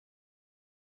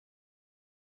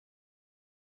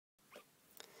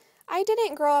I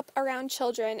didn't grow up around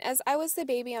children as I was the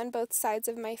baby on both sides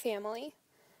of my family.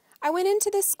 I went into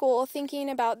the school thinking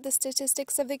about the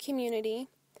statistics of the community,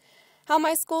 how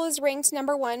my school is ranked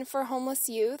 #1 for homeless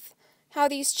youth, how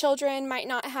these children might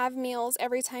not have meals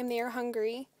every time they are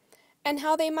hungry, and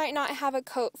how they might not have a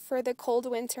coat for the cold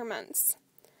winter months.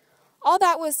 All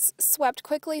that was swept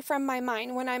quickly from my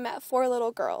mind when I met 4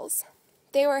 little girls.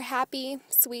 They were happy,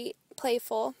 sweet,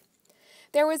 playful.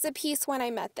 There was a peace when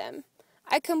I met them.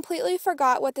 I completely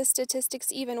forgot what the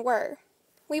statistics even were.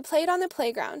 We played on the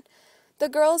playground. The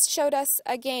girls showed us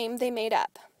a game they made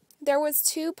up. There was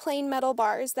 2 plain metal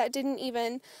bars that didn't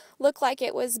even look like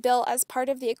it was built as part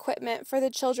of the equipment for the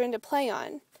children to play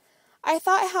on. I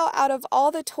thought how out of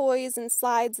all the toys and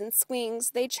slides and swings,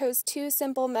 they chose 2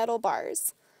 simple metal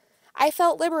bars. I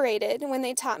felt liberated when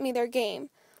they taught me their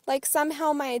game, like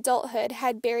somehow my adulthood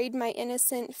had buried my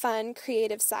innocent, fun,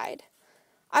 creative side.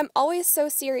 I'm always so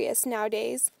serious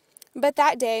nowadays, but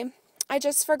that day, I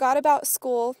just forgot about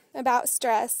school, about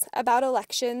stress, about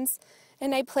elections,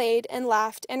 and I played and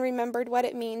laughed and remembered what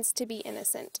it means to be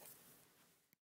innocent.